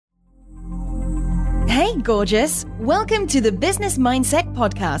Hey, gorgeous! Welcome to the Business Mindset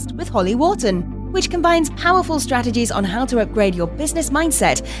Podcast with Holly Wharton, which combines powerful strategies on how to upgrade your business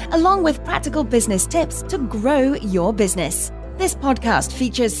mindset along with practical business tips to grow your business. This podcast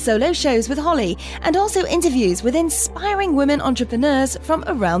features solo shows with Holly and also interviews with inspiring women entrepreneurs from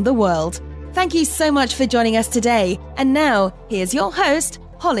around the world. Thank you so much for joining us today. And now, here's your host,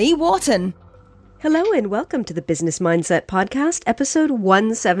 Holly Wharton. Hello and welcome to the Business Mindset Podcast, episode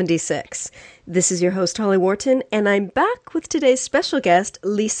 176. This is your host, Holly Wharton, and I'm back with today's special guest,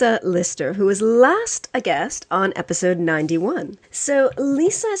 Lisa Lister, who was last a guest on episode 91. So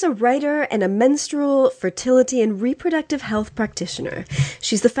Lisa is a writer and a menstrual, fertility, and reproductive health practitioner.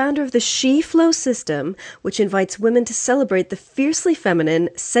 She's the founder of the She Flow system, which invites women to celebrate the fiercely feminine,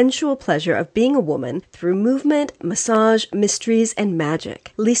 sensual pleasure of being a woman through movement, massage, mysteries, and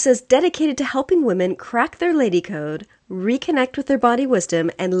magic. Lisa's dedicated to helping women crack their lady code, reconnect with their body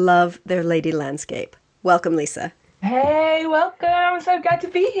wisdom, and love their lady landscape. Welcome, Lisa. Hey, welcome. I'm so glad to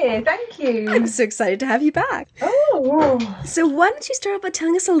be here. Thank you. I'm so excited to have you back. So why don't you start by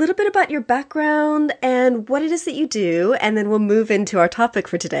telling us a little bit about your background and what it is that you do, and then we'll move into our topic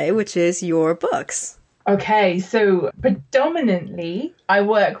for today, which is your books. Okay, so predominantly I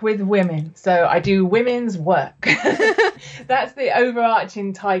work with women. So I do women's work. That's the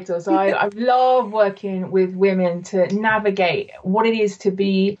overarching title. So I love working with women to navigate what it is to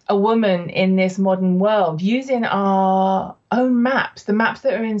be a woman in this modern world using our own maps, the maps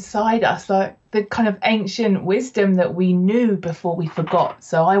that are inside us, like the kind of ancient wisdom that we knew before we forgot.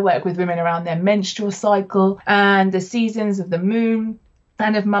 So I work with women around their menstrual cycle and the seasons of the moon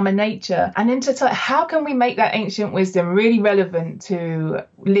and of Mama Nature, and into how can we make that ancient wisdom really relevant to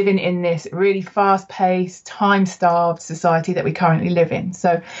living in this really fast-paced, time-starved society that we currently live in.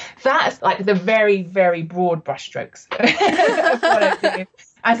 So that's like the very, very broad brushstrokes of what I do.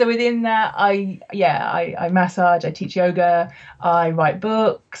 And so within that, I massage, I teach yoga, I write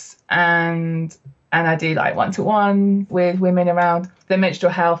books, and I do like one-to-one with women around their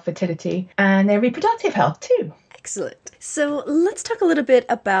menstrual health, fertility, and their reproductive health too. Excellent. So let's talk a little bit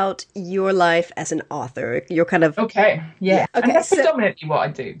about your life as an author. You're kind of... Okay, yeah. Okay, and that's predominantly what I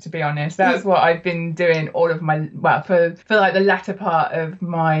do, to be honest. That's what I've been doing all of my, for like the latter part of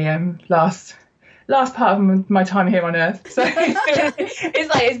my last part of my time here on Earth. So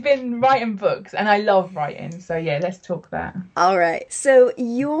it's been writing books, and I love writing. So yeah, let's talk that. All right. So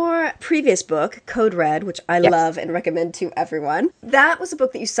your previous book, Code Red, which I love and recommend to everyone, that was a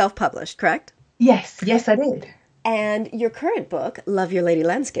book that you self-published, correct? Yes, I did. And your current book, Love Your Lady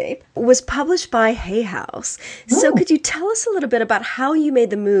Landscape, was published by Hay House. So could you tell us a little bit about how you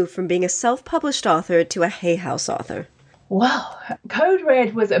made the move from being a self-published author to a Hay House author? Well, Code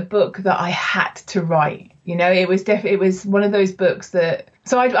Red was a book that I had to write. You know, it was one of those books that...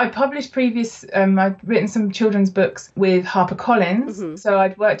 So I published I'd written some children's books with HarperCollins. Mm-hmm. So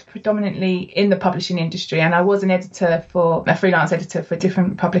I'd worked predominantly in the publishing industry, and I was a freelance editor for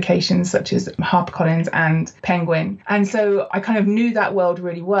different publications such as HarperCollins and Penguin. And so I kind of knew that world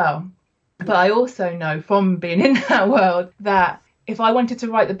really well. But I also know from being in that world that if I wanted to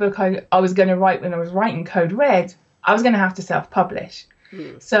write the book I was going to write when I was writing Code Red, I was going to have to self-publish.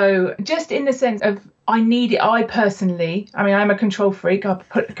 So just in the sense of I personally, I'm a control freak. I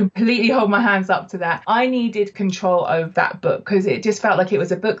completely hold my hands up to that. I needed control over that book because it just felt like it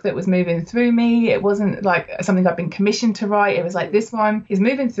was a book that was moving through me. It wasn't like something I've been commissioned to write. It was like, this one is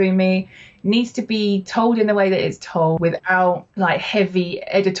moving through me, needs to be told in the way that it's told without like heavy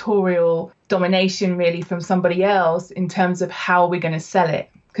editorial domination really from somebody else in terms of how we're going to sell it.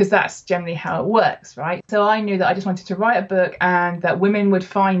 Because that's generally how it works, right? So I knew that I just wanted to write a book and that women would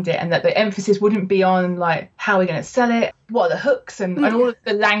find it and that the emphasis wouldn't be on like, how are we going to sell it? What are the hooks and all of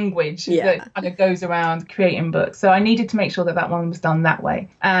the language that kind of goes around creating books. So I needed to make sure that one was done that way.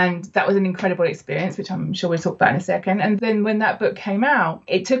 And that was an incredible experience, which I'm sure we'll talk about in a second. And then when that book came out,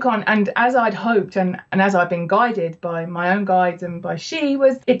 it took on, and as I'd hoped and as I've been guided by my own guides and by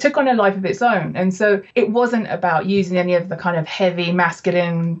it took on a life of its own. And so it wasn't about using any of the kind of heavy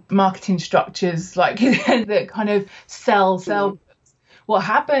masculine marketing structures like that kind of sell. What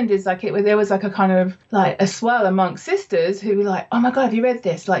happened is there was like a kind of like a swell amongst sisters who were like, oh my God, have you read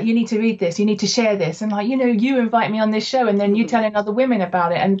this? Like, you need to read this, you need to share this. And like, you invite me on this show and then you telling other women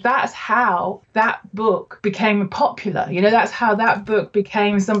about it. And that's how that book became popular. That's how that book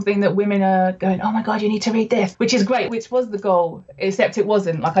became something that women are going, oh my God, you need to read this, which is great, which was the goal, except it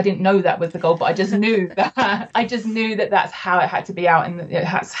wasn't. Like, I didn't know that was the goal, but I just knew that that's how it had to be out and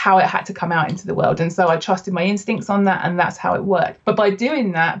that's how it had to come out into the world. And so I trusted my instincts on that, and that's how it worked. But by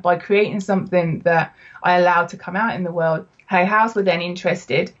doing that, by creating something that I allowed to come out in the world, Hay House were then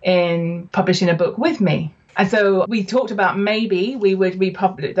interested in publishing a book with me. And so we talked about maybe they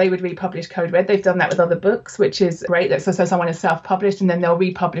would republish Code Red. They've done that with other books, which is great. So someone is self-published and then they'll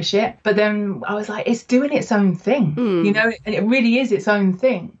republish it. But then I was like, it's doing its own thing, you know, and it really is its own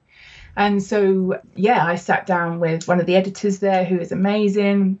thing. And so, yeah, I sat down with one of the editors there who is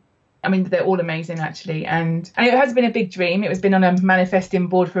amazing. I mean, they're all amazing, actually. And it has been a big dream. It has been on a manifesting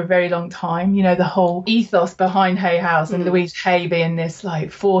board for a very long time. You know, the whole ethos behind Hay House and Louise Hay being this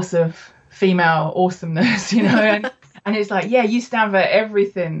like force of female awesomeness, you know, and it's like, yeah, you stand for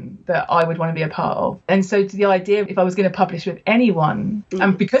everything that I would want to be a part of. And so to the idea, if I was going to publish with anyone,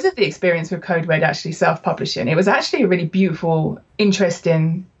 and because of the experience with Code Red actually self-publishing, it was actually a really beautiful,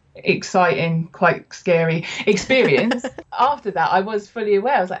 interesting, exciting, quite scary experience. After that, I was fully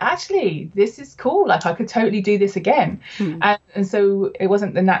aware. I was like, actually, this is cool. Like, I could totally do this again. And so it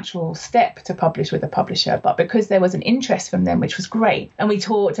wasn't the natural step to publish with a publisher, but because there was an interest from them, which was great. And we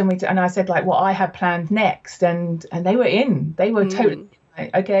talked and I said, like, what I had planned next. And they were in. They were totally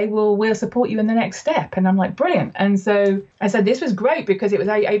like, okay, well, we'll support you in the next step. And I'm like, brilliant. And so I said, this was great because it was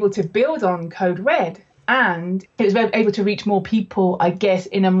able to build on Code Red. And it was able to reach more people, I guess,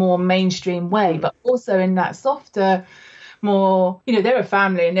 in a more mainstream way, but also in that softer, more, you know, they're a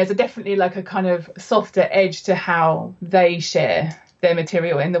family and there's definitely like a kind of softer edge to how they share their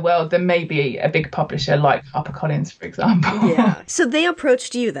material in the world than maybe a big publisher like HarperCollins, for example. Yeah. So they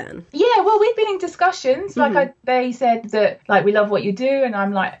approached you then? Yeah, well, we've been in discussions. Like they said that, like, we love what you do. And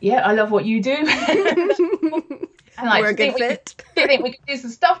I'm like, yeah, I love what you do. And like, we're a good fit. Do you think we could do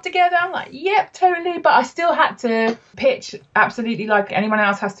some stuff together? I'm like, yep, totally. But I still had to pitch absolutely like anyone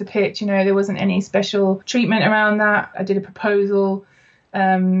else has to pitch. You know, there wasn't any special treatment around that. I did a proposal.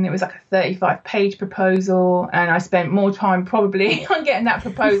 It was like a 35-page proposal. And I spent more time probably on getting that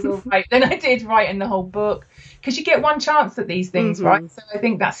proposal right than I did writing the whole book. Because you get one chance at these things, right? So I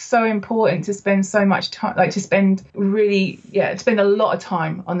think that's so important to spend so much time, like to spend a lot of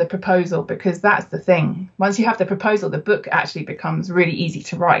time on the proposal, because that's the thing. Once you have the proposal, the book actually becomes really easy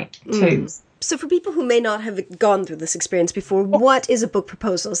to write too. So for people who may not have gone through this experience before, what is a book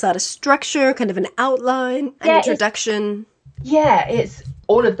proposal? Is that a structure, kind of an outline, an introduction? It's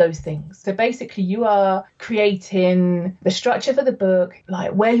all of those things. So basically you are creating the structure for the book,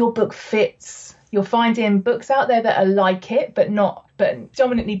 like where your book fits. You're finding books out there that are like it, but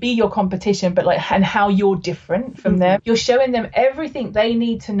dominantly be your competition, but like, and how you're different from them. You're showing them everything they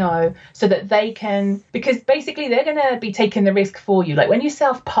need to know so that they can, because basically they're going to be taking the risk for you. Like when you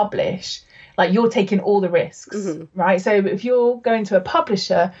self-publish, like you're taking all the risks, right? So if you're going to a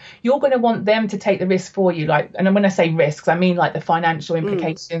publisher, you're going to want them to take the risk for you. Like, and when I say risks, I mean like the financial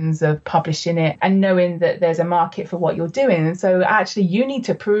implications of publishing it and knowing that there's a market for what you're doing. And so actually you need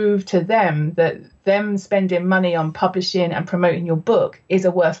to prove to them that them spending money on publishing and promoting your book is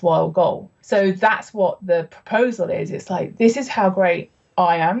a worthwhile goal. So that's what the proposal is. It's like, this is how great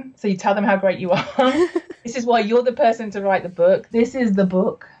I am. So you tell them how great you are. This is why you're the person to write the book. This is the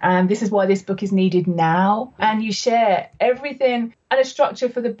book. And this is why this book is needed now. And you share everything and a structure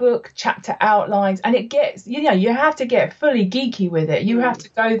for the book, chapter outlines. And it gets, you know, you have to get fully geeky with it. You have to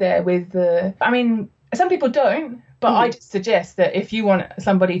go there with some people don't. But I just suggest that if you want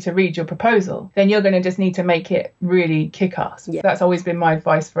somebody to read your proposal, then you're going to just need to make it really kick-ass. Yeah. That's always been my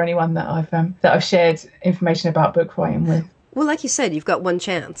advice for anyone that I've shared information about book writing with. Well, like you said, you've got one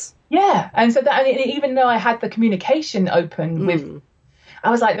chance. Yeah. And so that, even though I had the communication open with, I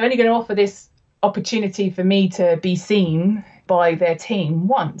was like, they're only going to offer this opportunity for me to be seen by their team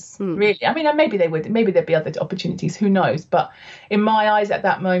once, really. I mean, maybe they would, maybe there'd be other opportunities, who knows? But in my eyes at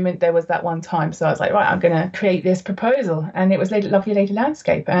that moment, there was that one time. So I was like, right, I'm going to create this proposal. And it was Lovely Lady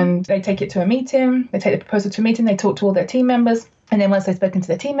Landscape. And they take it to a meeting, they take the proposal to a meeting, they talk to all their team members. And then once they've spoken to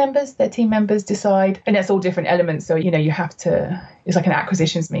their team members decide, and that's all different elements. So, you know, you have to, it's like an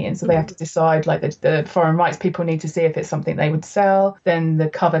acquisitions meeting. So they have to decide, like the foreign rights people need to see if it's something they would sell. Then the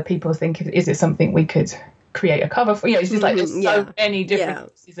cover people think, is it something we could create a cover for? You know, it's just like there's so many different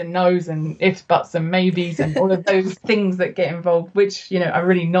yeses and no's and ifs, buts and maybes and all of those things that get involved, which, you know, are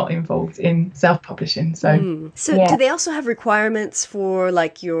really not involved in self-publishing. So do they also have requirements for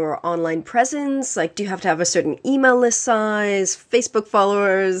like your online presence? Like, do you have to have a certain email list size, Facebook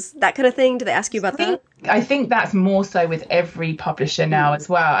followers, that kind of thing? Do they ask you about that? I think that's more so with every publisher now as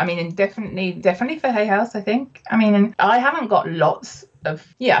well. I mean, and definitely for Hay House, I think. I mean, and I haven't got lots of,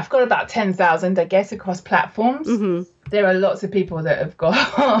 I've got about 10,000, I guess, across platforms. There are lots of people that have got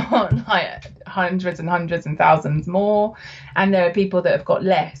like hundreds and hundreds and thousands more, and there are people that have got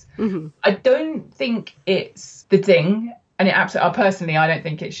less. I don't think it's the thing. And it absolutely, personally, I don't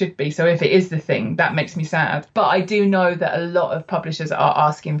think it should be. So if it is the thing, that makes me sad. But I do know that a lot of publishers are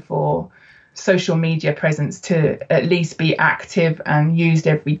asking for social media presence to at least be active and used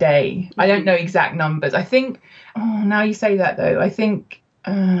every day. I don't know exact numbers. I think, now you say that though, I think,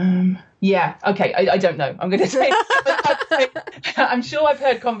 yeah, okay, I don't know. I'm going to say, I'm sure I've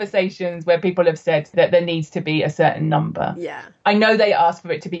heard conversations where people have said that there needs to be a certain number. Yeah. I know they ask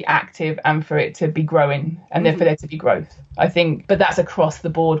for it to be active and for it to be growing and for there to be growth, I think. But that's across the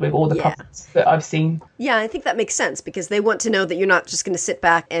board with all the publishers that I've seen. Yeah, I think that makes sense because they want to know that you're not just going to sit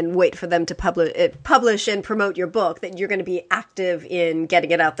back and wait for them to publish and promote your book, that you're going to be active in getting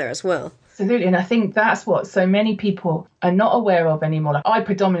it out there as well. Absolutely. And I think that's what so many people are not aware of anymore. Like I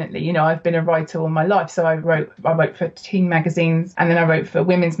predominantly, I've been a writer all my life. So I wrote for teen magazines, and then I wrote for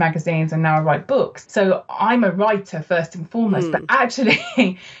women's magazines, and now I write books. So I'm a writer first and foremost. But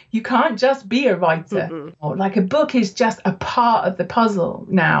actually, you can't just be a writer. Like a book is just a part of the puzzle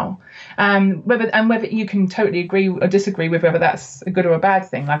now. Whether you can totally agree or disagree with whether that's a good or a bad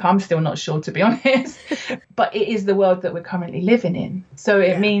thing. Like I'm still not sure, to be honest. But it is the world that we're currently living in. So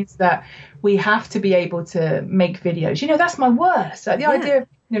it means that we have to be able to make videos. That's my worst. Like the idea of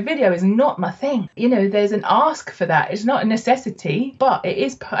video is not my thing. There's an ask for that. It's not a necessity, but it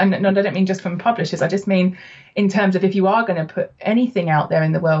is. And I don't mean just from publishers. I just mean in terms of if you are going to put anything out there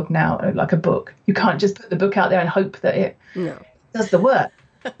in the world now, like a book, you can't just put the book out there and hope that it does the work.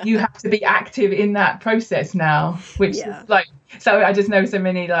 You have to be active in that process now, which is like, so I just know so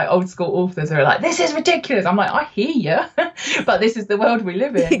many like old school authors who are like, this is ridiculous. I'm like, I hear you, but this is the world we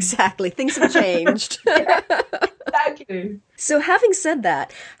live in. Exactly. Things have changed. Exactly. So having said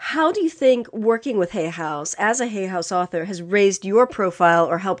that, how do you think working with Hay House as a Hay House author has raised your profile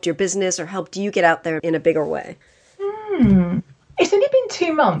or helped your business or helped you get out there in a bigger way? It's only been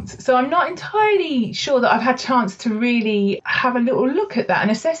 2 months, so I'm not entirely sure that I've had a chance to really have a little look at that and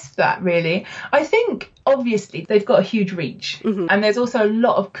assess that, really. I think, obviously, they've got a huge reach, and there's also a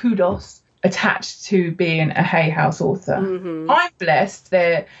lot of kudos attached to being a Hay House author. I'm blessed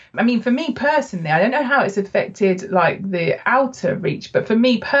that, for me personally, I don't know how it's affected like the outer reach, but for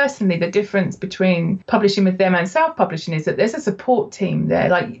me personally, the difference between publishing with them and self-publishing is that there's a support team there.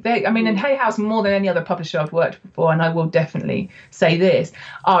 Like in Hay House, more than any other publisher I've worked with before, and I will definitely say this,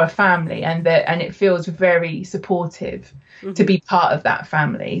 are a family, and it feels very supportive. To be part of that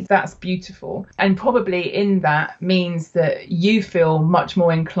family. That's beautiful. And probably in that means that you feel much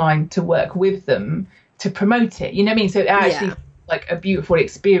more inclined to work with them to promote it. You know what I mean? So it actually like a beautiful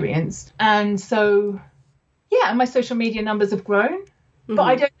experience. And so, and my social media numbers have grown. But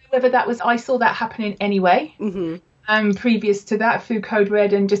I don't know whether I saw that happening anyway. Previous to that, through Code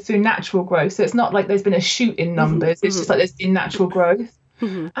Red and just through natural growth. So it's not like there's been a shoot in numbers. It's just like there's been natural growth.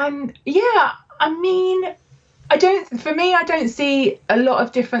 And I don't see a lot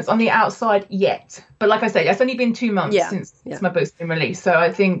of difference on the outside yet. But like I say, it's only been 2 months since my book's been released. So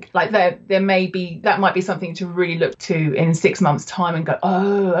I think like there might be something to really look to in 6 months' time and go,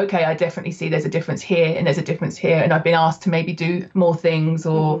 oh, okay, I definitely see there's a difference here and there's a difference here. And I've been asked to maybe do more things,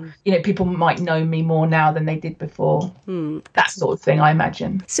 or, people might know me more now than they did before. That sort of thing, I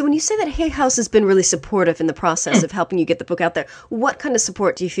imagine. So when you say that Hay House has been really supportive in the process of helping you get the book out there, what kind of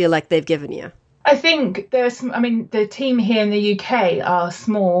support do you feel like they've given you? I think the team here in the UK are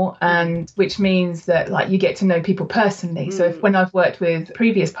small, and which means that like you get to know people personally. So when I've worked with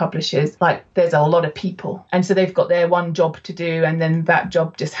previous publishers, like there's a lot of people, and so they've got their one job to do, and then that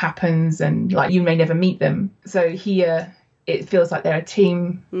job just happens, and like you may never meet them. So here it feels like they're a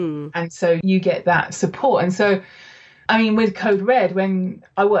team, and so you get that support. And so with Code Red, when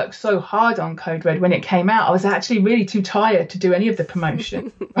I worked so hard on Code Red when it came out, I was actually really too tired to do any of the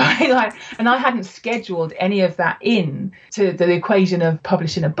promotion, right? And I hadn't scheduled any of that in to the equation of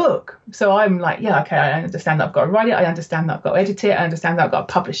publishing a book. So I'm like, okay, I understand that I've got to write it. I understand that I've got to edit it. I understand that I've got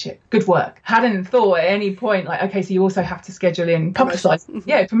to publish it. Good work. Hadn't thought at any point like, okay, so you also have to schedule in promotion,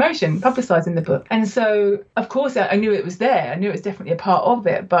 publicizing the book. And so, of course, I knew it was there. I knew it was definitely a part of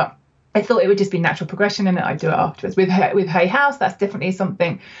it, but I thought it would just be natural progression and I'd do it afterwards. With Hay House, that's definitely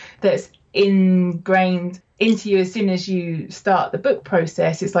something that's ingrained into you as soon as you start the book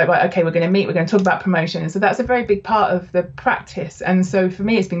process. It's like, right, okay, we're going to meet, we're going to talk about promotion. And so that's a very big part of the practice. And so for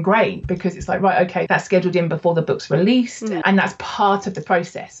me, it's been great because it's like, right, okay, that's scheduled in before the book's released, and that's part of the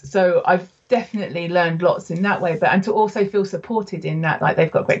process. So I've definitely learned lots in that way, and to also feel supported in that, like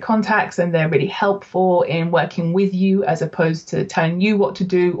they've got great contacts and they're really helpful in working with you as opposed to telling you what to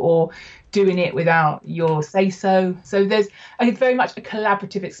do or doing it without your say so. So it's very much a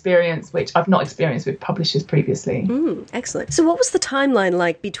collaborative experience, which I've not experienced with publishers previously. Excellent. So what was the timeline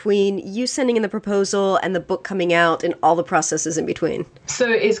like between you sending in the proposal and the book coming out and all the processes in between? So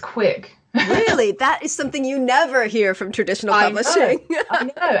it's quick. Really? That is something you never hear from traditional publishing. I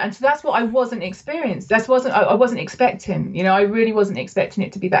know. And so that's what I wasn't experienced. I wasn't expecting, I really wasn't expecting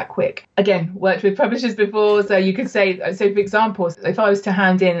it to be that quick. Again, worked with publishers before. So you could say, for example, if I was to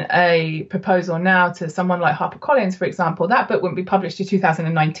hand in a proposal now to someone like HarperCollins, for example, that book wouldn't be published in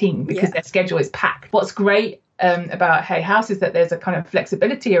 2019 because their schedule is packed. What's great about Hay House is that there's a kind of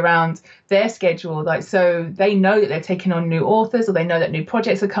flexibility around their schedule, so they know that they're taking on new authors, or they know that new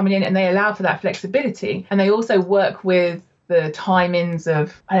projects are coming in, and they allow for that flexibility. And they also work with the timings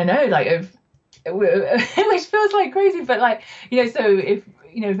of which feels like crazy, but so if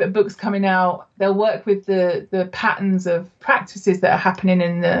a book's coming out, they'll work with the patterns of practices that are happening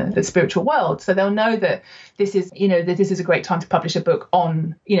in the spiritual world. So they'll know that this is a great time to publish a book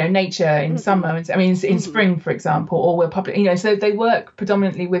on, nature in summer. In spring, for example, or we'll publish, so they work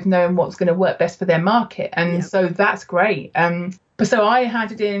predominantly with knowing what's going to work best for their market. And so that's great. But so I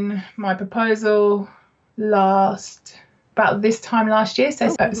handed in my proposal about this time last year,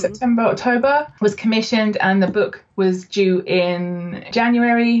 so September, October, was commissioned, and the book was due in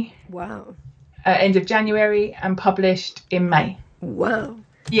January. Wow. End of January, and published in May. Wow.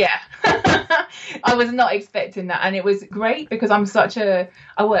 Yeah. I was not expecting that, and it was great because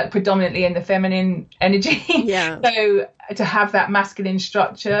I work predominantly in the feminine energy. Yeah. So to have that masculine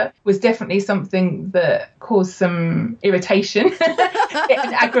structure was definitely something that caused some irritation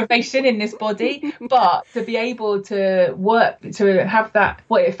and aggravation in this body. But to be able to work, to have that,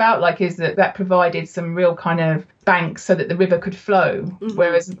 what it felt like is that provided some real kind of banks so that the river could flow.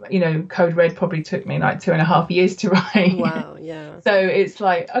 Whereas, Code Red probably took me like 2.5 years to write. Wow, yeah. So it's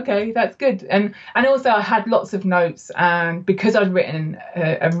like, okay, that's good. And also I had lots of notes, and because I'd written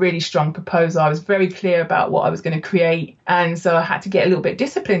a really strong proposal, I was very clear about what I was going to create. And so I had to get a little bit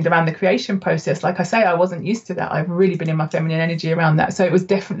disciplined around the creation process. Like I say, I wasn't used to that. I've really been in my feminine energy around that. So it was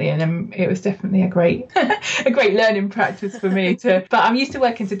definitely a great a great learning practice for me but I'm used to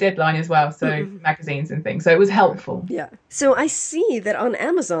working to deadline as well. So magazines and things. So it was helpful. Yeah. So I see that on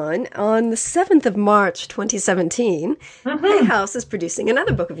Amazon on the 7th of March, 2017, Hay House is producing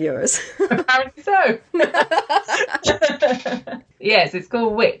another book of yours. Apparently so. Yes, it's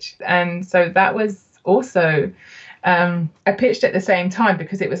called Witch. And so that was also, I pitched at the same time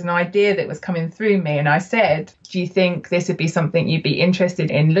because it was an idea that was coming through me. And I said, do you think this would be something you'd be interested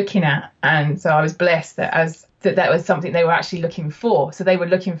in looking at? And so I was blessed that that was something they were actually looking for. So they were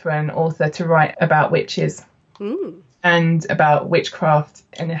looking for an author to write about witches and about witchcraft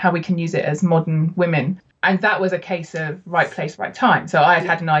and how we can use it as modern women. And that was a case of right place, right time. So I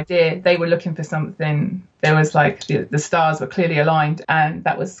had an idea. They were looking for something. There was the stars were clearly aligned, and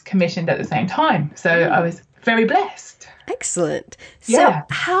that was commissioned at the same time. So I was very blessed. Excellent. Yeah. So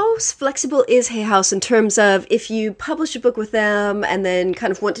how flexible is Hay House in terms of if you publish a book with them and then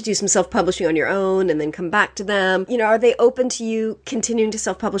kind of want to do some self-publishing on your own and then come back to them, are they open to you continuing to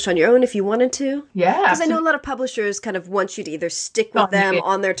self-publish on your own if you wanted to? Yeah. Because I know a lot of publishers kind of want you to either stick with them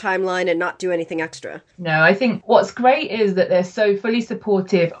on their timeline and not do anything extra. No, I think what's great is that they're so fully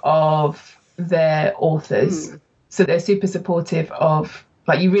supportive of their authors. So they're super supportive of,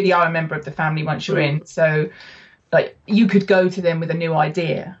 you really are a member of the family once you're in. So you could go to them with a new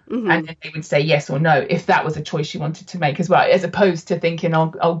idea and then they would say yes or no if that was a choice you wanted to make as well, as opposed to thinking,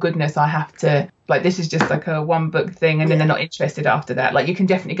 oh goodness, I have to, this is just like a one book thing and then they're not interested after that. You can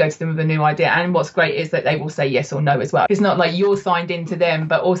definitely go to them with a new idea, and what's great is that they will say yes or no as well. It's not like you're signed into them,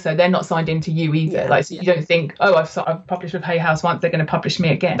 but also they're not signed into you either. You don't think, oh, I've published with Hay House once, they're going to publish me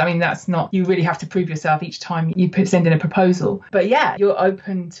again. That's not, you really have to prove yourself each time you send in a proposal. But yeah, you're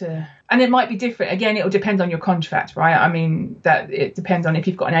open to. And it might be different. Again, it will depend on your contract, right? That it depends on if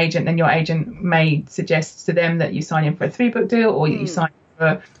you've got an agent, then your agent may suggest to them that you sign in for a 3-book deal, or you sign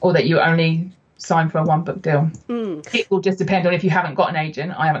or that you only sign for a 1-book deal. It will just depend on if you haven't got an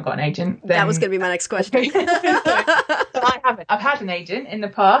agent. I haven't got an agent. Then... That was going to be my next question. So I haven't. I've had an agent in the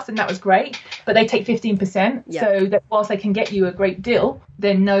past, and that was great, but they take 15%. Yep. So that whilst they can get you a great deal,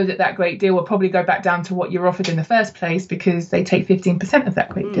 then know that great deal will probably go back down to what you're offered in the first place, because they take 15% of that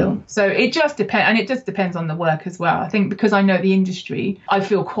great deal. So it just depends, and it just depends on the work as well. I think because I know the industry, I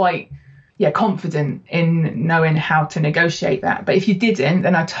feel quite confident in knowing how to negotiate that. But if you didn't,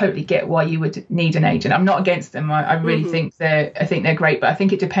 then I totally get why you would need an agent. I'm not against them. I really think they're great, but I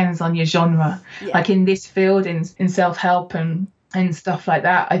think it depends on your genre. Like in this field, in self-help and stuff like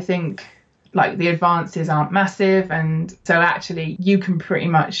that, I think the advances aren't massive, and so actually you can pretty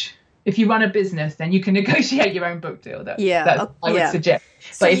much if you run a business, then you can negotiate your own book deal. That's what I would suggest.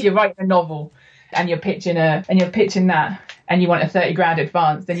 So but if you're writing a novel and you're pitching that and you want a 30 grand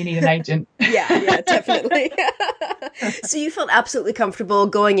advance, then you need an agent. Yeah, definitely. So you felt absolutely comfortable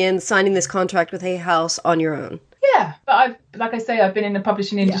going in, signing this contract with Hay House on your own? Yeah, but I've been in the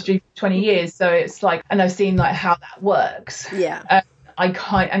publishing industry for 20 years, so it's like, and I've seen like how that works. Yeah.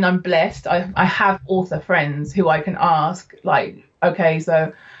 And I'm blessed. I have author friends who I can ask, like, okay,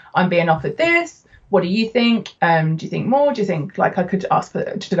 so I'm being offered this. What do you think? Do you think more? Do you think like should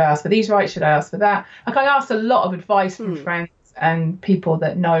I ask for these rights? Should I ask for that? Like, I asked a lot of advice from friends and people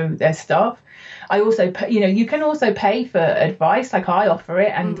that know their stuff. I also, you can also pay for advice, like I offer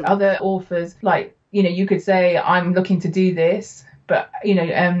it, and other authors, like, you could say, I'm looking to do this, but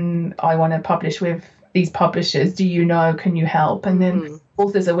I want to publish with these publishers. Do you know? Can you help? And then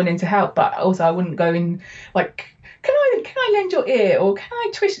authors are willing to help, but also I wouldn't go in like, can I lend your ear, or can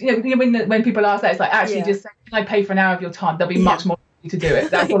I twist? When people ask that, it's like, actually just say, can I pay for an hour of your time? They'll be much more likely to do it.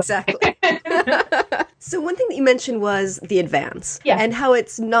 That's exactly. So one thing that you mentioned was the advance, and how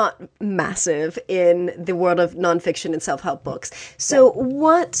it's not massive in the world of nonfiction and self-help books. So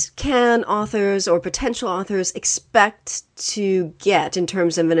what can authors or potential authors expect to get in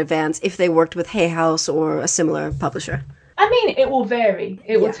terms of an advance if they worked with Hay House or a similar publisher? I mean, it will vary.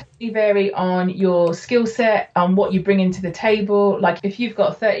 It will totally vary on your skill set, on what you bring into the table. Like, if you've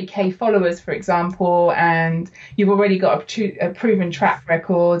got 30k followers, for example, and you've already got a proven track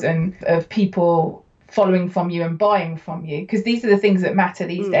record and of people following from you and buying from you, because these are the things that matter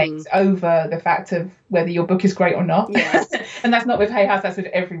these days over the fact of whether your book is great or not. Yes. And that's not with Hay House, that's with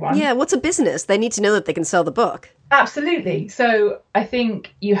everyone. Yeah, what's a business? They need to know that they can sell the book. Absolutely. So I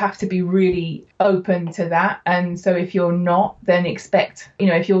think you have to be really open to that. And so if you're not, then expect,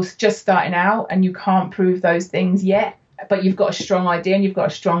 if you're just starting out and you can't prove those things yet, but you've got a strong idea and you've got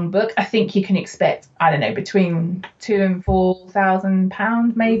a strong book, I think you can expect, I don't know, between £2,000 and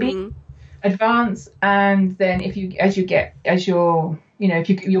 £4,000 maybe advance. And then if your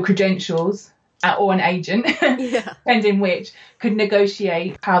credentials or an agent, depending which, could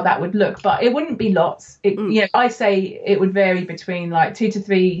negotiate how that would look, but it wouldn't be lots. I'd say it would vary between like 2,000 to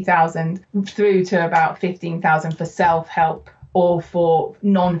 3,000 through to about 15,000 for self-help or for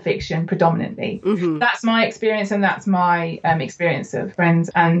non-fiction predominantly. That's my experience, and that's my experience of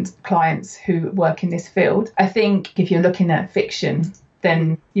friends and clients who work in this field. I think if you're looking at fiction,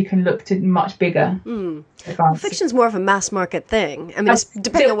 then you can look to much bigger. Well, fiction's more of a mass market thing. I mean, it's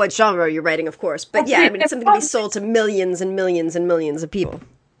depending on what genre you're writing, of course. But yeah, I mean, it's something to be sold to millions and millions and millions of people.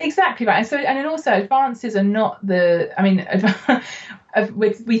 Exactly right. And then also advances are not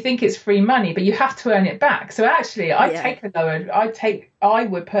we think it's free money, but you have to earn it back. So actually, I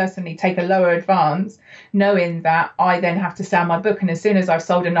would personally take a lower advance, knowing that I then have to sell my book, and as soon as I've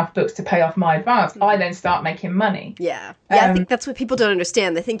sold enough books to pay off my advance, I then start making money. I think that's what people don't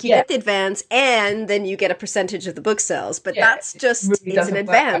understand. They think you get the advance and then you get a percentage of the book sales, but that's just really it's an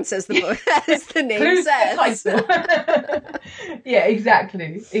advance, as the book, as the name says. Yeah,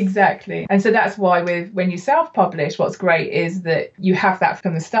 exactly. And so that's why when you self-publish, what's great is that you have that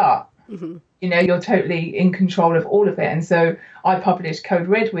from the start. You're totally in control of all of it. And so I published Code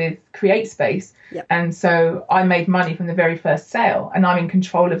Red with CreateSpace. And so I made money from the very first sale, and I'm in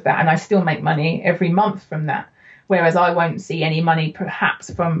control of that. And I still make money every month from that. Whereas I won't see any money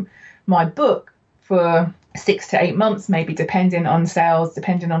perhaps from my book for 6 to 8 months, maybe, depending on sales,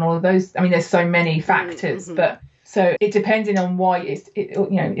 depending on all of those. I mean, there's so many factors, but so it depending on why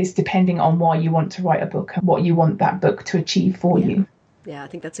it's depending on why you want to write a book and what you want that book to achieve for you. Yeah, I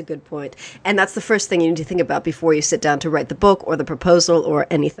think that's a good point. And that's the first thing you need to think about before you sit down to write the book or the proposal or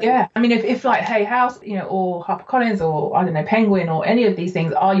anything. Yeah, I mean, if like Hay House, or HarperCollins or, I don't know, Penguin or any of these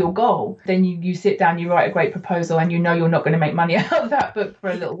things are your goal, then you sit down, you write a great proposal, and you're not going to make money out of that book for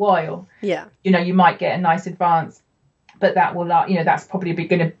a little while. Yeah. You might get a nice advance, but that will, that's probably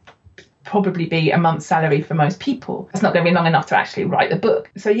going to be a month's salary for most people. It's not going to be long enough to actually write the book.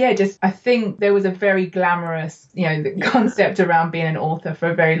 So I think there was a very glamorous, concept around being an author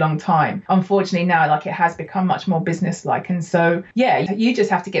for a very long time. Unfortunately now, it has become much more business-like. And so, you just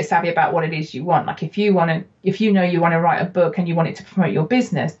have to get savvy about what it is you want. Like if you want to write a book and you want it to promote your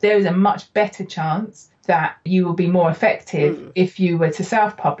business, there is a much better chance that you will be more effective if you were to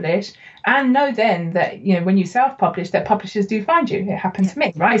self-publish, and know then that when you self-publish, that publishers do find you. It happened to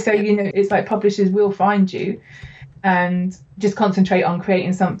me, right? So it's like publishers will find you, and just concentrate on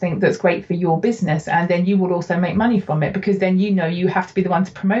creating something that's great for your business, and then you will also make money from it, because then you have to be the one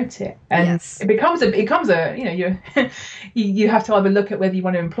to promote it, and it becomes a you have to either look at whether you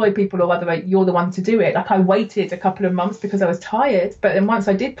want to employ people or whether you're the one to do it. Like, I waited a couple of months because I was tired, but then once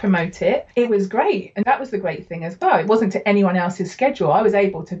I did promote it, it was great, and that was the great thing as well. It wasn't to anyone else's schedule. I was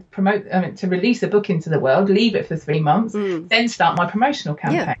able to to release a book into the world, leave it for 3 months, then start my promotional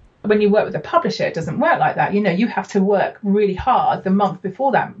campaign. When you work with a publisher, it doesn't work like that. You have to work really hard the month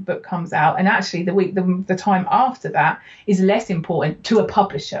before that book comes out, and actually the time after that is less important to a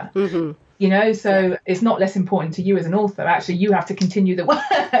publisher. So it's not less important to you as an author. Actually, you have to continue the work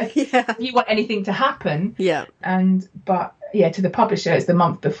if you want anything to happen. But to the publisher, it's the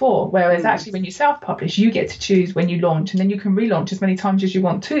month before. Whereas actually, when you self-publish, you get to choose when you launch, and then you can relaunch as many times as you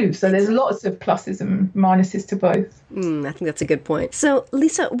want to. So there's lots of pluses and minuses to both. I think that's a good point. So,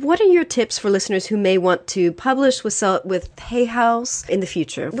 Lisa, what are your tips for listeners who may want to publish with Hay House in the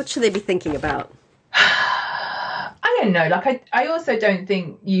future? What should they be thinking about? I don't know. Like, I also don't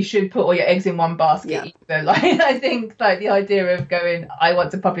think you should put all your eggs in one basket either. Like, I think the idea of going, I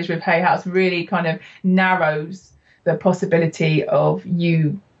want to publish with Hay House, really kind of narrows the possibility of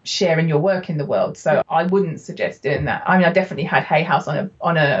you sharing your work in the world. So I wouldn't suggest doing that. I mean, I definitely had Hay House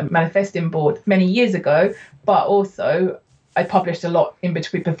on a manifesting board many years ago, but also I published a lot in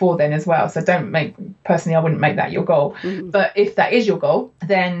between before then as well. So personally, I wouldn't make that your goal. But if that is your goal,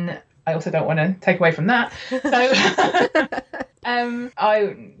 then I also don't want to take away from that. So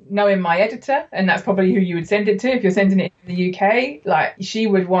I know in my editor, and that's probably who you would send it to if you're sending it in the UK, like, she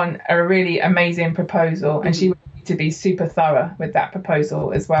would want a really amazing proposal, and she would need to be super thorough with that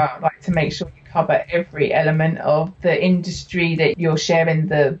proposal as well, like, to make sure you cover every element of the industry that you're sharing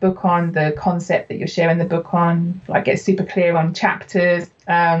the book on, the concept that you're sharing the book on, like, get super clear on chapters,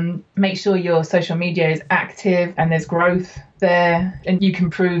 make sure your social media is active and there's growth there, and you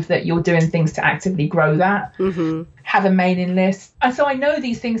can prove that you're doing things to actively grow that. Have a mailing list. And so I know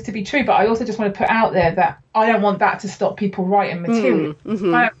these things to be true, but I also just want to put out there that I don't want that to stop people writing material. I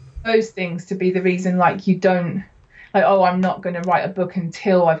don't want those things to be the reason, like, you don't, like, oh, I'm not going to write a book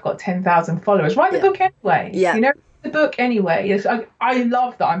until I've got 10,000 followers. Write the book anyway. The book anyway. Yes, I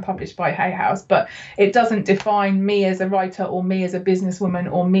love that I'm published by Hay House, but it doesn't define me as a writer or me as a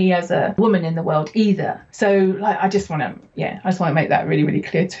businesswoman or me as a woman in the world either. So, like, I just want to make that really, really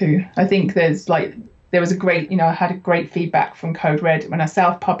clear too. I think there was a great, I had a great feedback from Code Red when I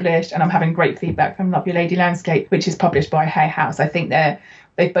self-published, and I'm having great feedback from Love Your Lady Landscape, which is published by Hay House. I think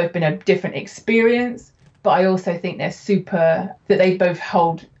they've both been a different experience, but I also think that they both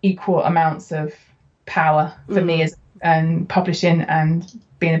hold equal amounts of power for me as publishing and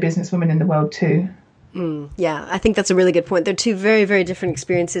being a businesswoman in the world too. Yeah, I think that's a really good point. They're two very, very different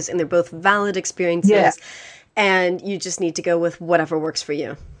experiences, and they're both valid experiences, and you just need to go with whatever works for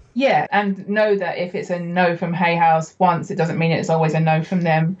you. Yeah, and know that if it's a no from Hay House once, it doesn't mean it's always a no from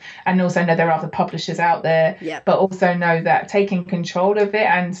them. And also know there are other publishers out there, but also know that taking control of it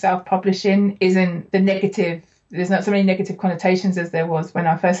and self-publishing isn't the negative. There's not so many negative connotations as there was when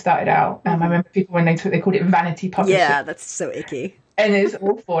I first started out. I remember people when they called it vanity publishing. Yeah, that's so icky. And it's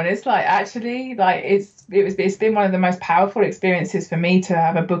awful. And it's like, actually, like, it's been one of the most powerful experiences for me to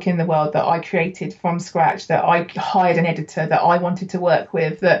have a book in the world that I created from scratch, that I hired an editor that I wanted to work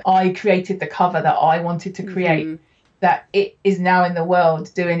with, that I created the cover that I wanted to create, that it is now in the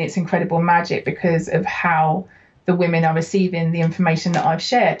world doing its incredible magic because of how the women are receiving the information that I've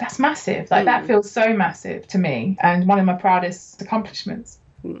shared. That's massive. Like, that feels so massive to me, and one of my proudest accomplishments.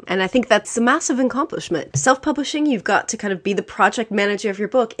 And I think that's a massive accomplishment. Self-publishing, you've got to kind of be the project manager of your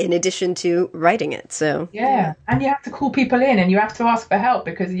book in addition to writing it. So and you have to call people in, and you have to ask for help,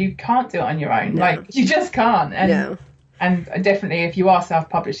 because you can't do it on your own. Like, you just can't. And definitely, if you are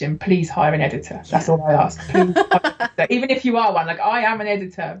self-publishing, please hire an editor. That's all I ask. Please, even if you are one, like, I am an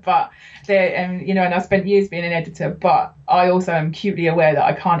editor, but and I spent years being an editor, but I also am acutely aware that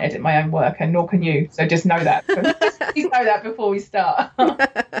I can't edit my own work, and nor can you. So just know that. Please know that before we start.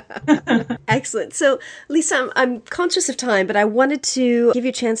 Excellent. So, Lisa, I'm conscious of time, but I wanted to give you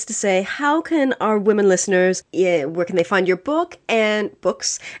a chance to say, how can our women listeners, where can they find your book and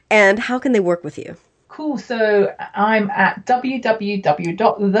books, and how can they work with you? Cool. So I'm at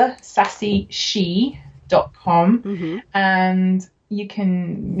www.thesassyshe.com, and you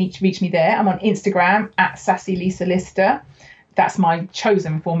can reach me there. I'm on Instagram at Sassy Lisa Lister. That's my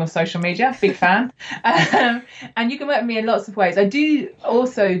chosen form of social media. Big fan. And you can work with me in lots of ways. I used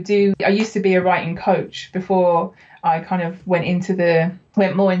to be a writing coach before I kind of went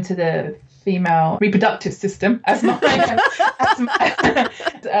more into the female reproductive system as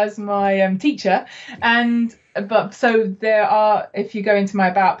my teacher, and But so there are, if you go into my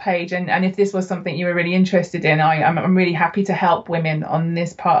About page, and if this was something you were really interested in, I'm really happy to help women on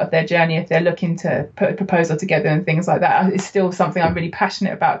this part of their journey if they're looking to put a proposal together and things like that. It's still something I'm really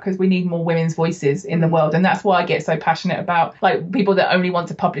passionate about, because we need more women's voices in the world. And that's why I get so passionate about like people that only want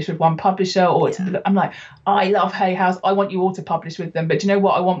to publish with one publisher, or I'm like, I love Hay House, I want you all to publish with them. But do you know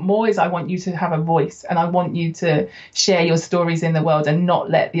what I want more is I want you to have a voice, and I want you to share your stories in the world, and not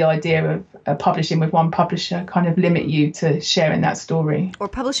let the idea of publishing with one publisher kind of limit you to sharing that story. Or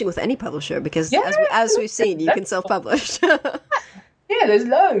publishing with any publisher, because as we've seen, you can self-publish. Yeah, there's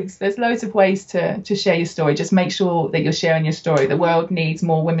loads of ways to share your story. Just make sure that you're sharing your story. The world needs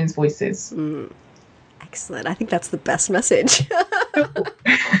more women's voices. Excellent. I think that's the best message.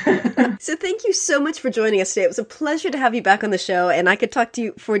 So thank you so much for joining us today. It was a pleasure to have you back on the show, and I could talk to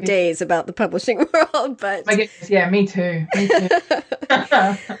you for days about the publishing world. But my goodness, yeah, me too.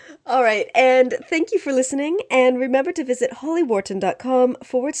 All right. And thank you for listening. And remember to visit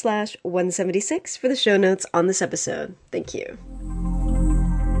hollywharton.com/176 for the show notes on this episode. Thank you.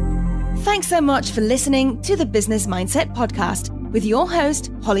 Thanks so much for listening to the Business Mindset Podcast with your host,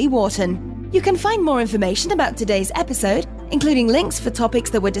 Holly Wharton. You can find more information about today's episode, including links for topics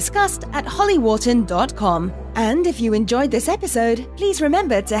that were discussed, at hollywharton.com. And if you enjoyed this episode, please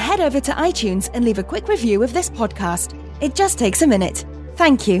remember to head over to iTunes and leave a quick review of this podcast. It just takes a minute.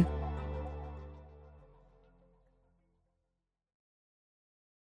 Thank you.